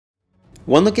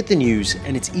One look at the news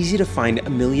and it's easy to find a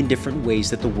million different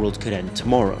ways that the world could end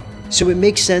tomorrow. So it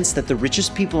makes sense that the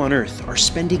richest people on Earth are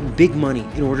spending big money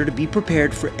in order to be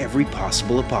prepared for every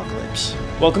possible apocalypse.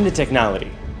 Welcome to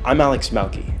Technology. I'm Alex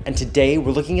Malky, and today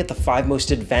we're looking at the 5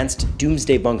 most advanced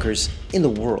doomsday bunkers in the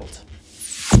world.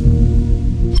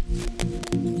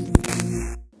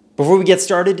 Before we get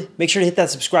started, make sure to hit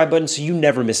that subscribe button so you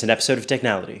never miss an episode of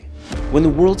Technology. When the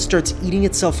world starts eating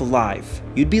itself alive,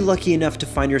 you'd be lucky enough to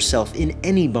find yourself in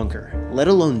any bunker, let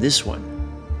alone this one.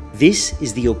 This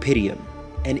is the Opidium,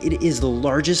 and it is the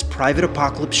largest private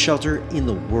apocalypse shelter in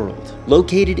the world.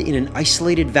 Located in an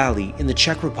isolated valley in the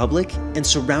Czech Republic and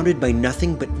surrounded by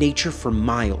nothing but nature for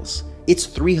miles, it's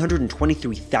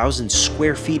 323,000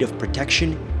 square feet of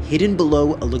protection hidden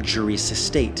below a luxurious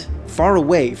estate, far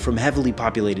away from heavily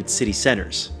populated city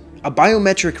centers. A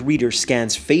biometric reader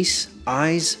scans face,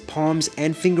 eyes, palms,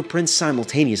 and fingerprints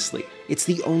simultaneously. It's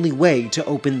the only way to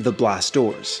open the blast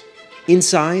doors.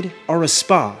 Inside are a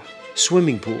spa,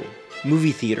 swimming pool,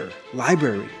 movie theater,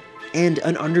 library, and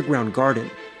an underground garden.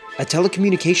 A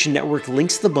telecommunication network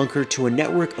links the bunker to a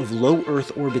network of low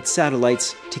Earth orbit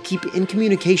satellites to keep in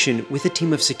communication with a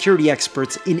team of security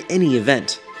experts in any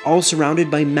event, all surrounded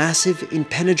by massive,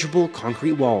 impenetrable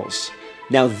concrete walls.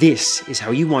 Now this is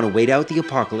how you want to wait out the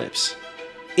apocalypse.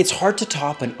 It's hard to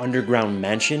top an underground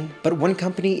mansion, but one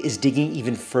company is digging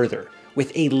even further,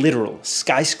 with a literal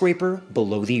skyscraper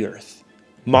below the Earth.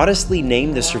 Modestly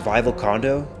named the Survival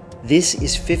Condo, this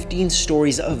is 15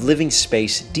 stories of living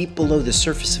space deep below the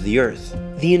surface of the Earth.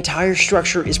 The entire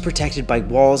structure is protected by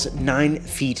walls 9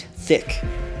 feet thick,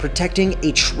 protecting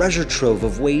a treasure trove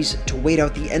of ways to wait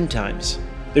out the end times.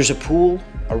 There's a pool,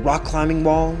 a rock climbing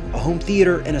wall, a home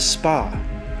theater, and a spa.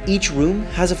 Each room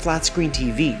has a flat screen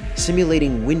TV,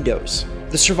 simulating windows.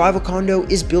 The survival condo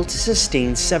is built to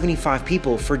sustain 75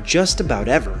 people for just about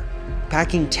ever,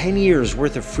 packing 10 years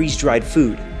worth of freeze-dried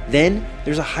food. Then,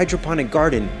 there's a hydroponic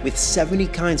garden with 70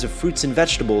 kinds of fruits and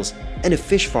vegetables, and a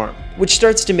fish farm, which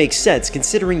starts to make sense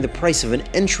considering the price of an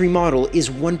entry model is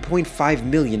 $1.5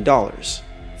 million.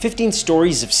 15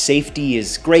 stories of safety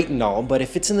is great and all, but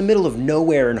if it's in the middle of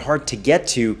nowhere and hard to get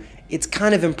to, it's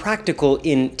kind of impractical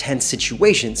in tense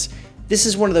situations. This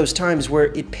is one of those times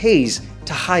where it pays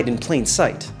to hide in plain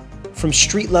sight. From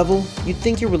street level, you'd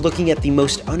think you were looking at the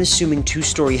most unassuming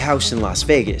 2-story house in Las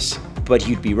Vegas, but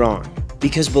you'd be wrong.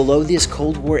 Because below this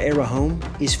Cold War era home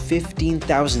is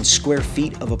 15,000 square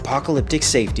feet of apocalyptic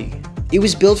safety. It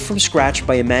was built from scratch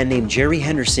by a man named Jerry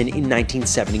Henderson in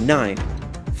 1979.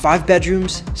 5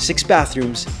 bedrooms, 6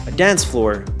 bathrooms, a dance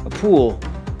floor, a pool,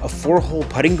 a 4-hole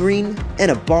putting green, and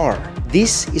a bar.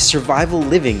 This is survival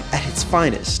living at its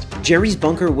finest. Jerry's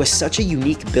bunker was such a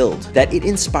unique build that it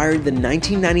inspired the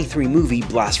 1993 movie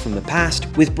Blast from the Past,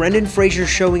 with Brendan Fraser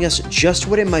showing us just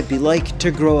what it might be like to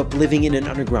grow up living in an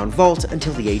underground vault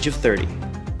until the age of 30.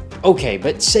 Okay,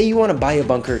 but say you want to buy a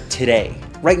bunker today,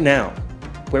 right now.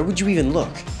 Where would you even look?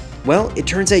 Well, it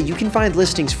turns out you can find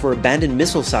listings for abandoned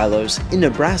missile silos in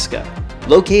Nebraska.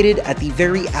 Located at the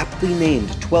very aptly named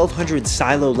 1200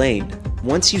 Silo Lane,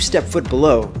 once you step foot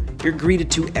below, you're greeted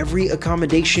to every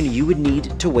accommodation you would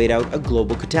need to wait out a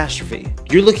global catastrophe.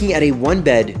 You're looking at a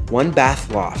 1-bed, 1-bath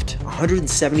loft,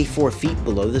 174 feet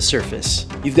below the surface.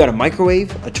 You've got a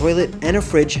microwave, a toilet, and a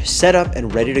fridge set up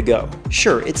and ready to go.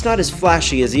 Sure, it's not as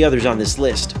flashy as the others on this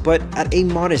list, but at a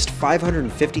modest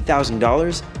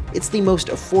 $550,000, it's the most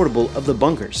affordable of the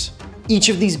bunkers. Each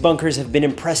of these bunkers have been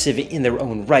impressive in their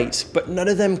own right, but none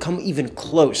of them come even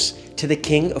close to the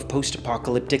king of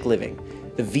post-apocalyptic living,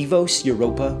 the Vivos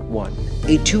Europa 1.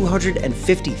 A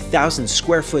 250,000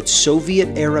 square foot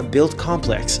Soviet-era built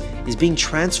complex is being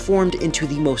transformed into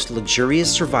the most luxurious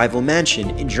survival mansion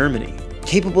in Germany.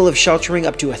 Capable of sheltering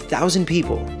up to 1,000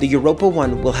 people, the Europa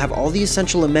 1 will have all the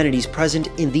essential amenities present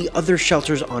in the other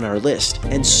shelters on our list,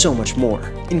 and so much more,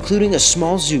 including a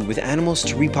small zoo with animals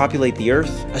to repopulate the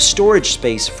Earth, a storage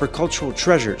space for cultural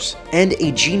treasures, and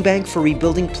a gene bank for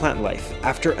rebuilding plant life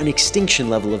after an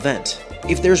extinction-level event.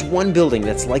 If there's one building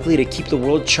that's likely to keep the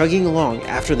world chugging along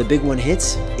after the big one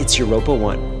hits, it's Europa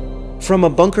 1. From a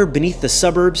bunker beneath the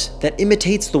suburbs that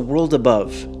imitates the world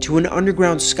above, to an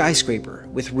underground skyscraper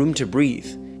with room to breathe,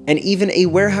 and even a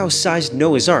warehouse-sized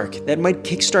Noah's Ark that might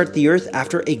kickstart the Earth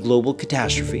after a global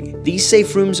catastrophe. These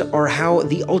safe rooms are how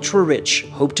the ultra-rich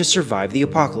hope to survive the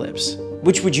apocalypse.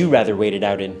 Which would you rather wait it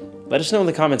out in? Let us know in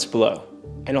the comments below,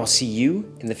 and I'll see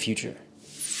you in the future.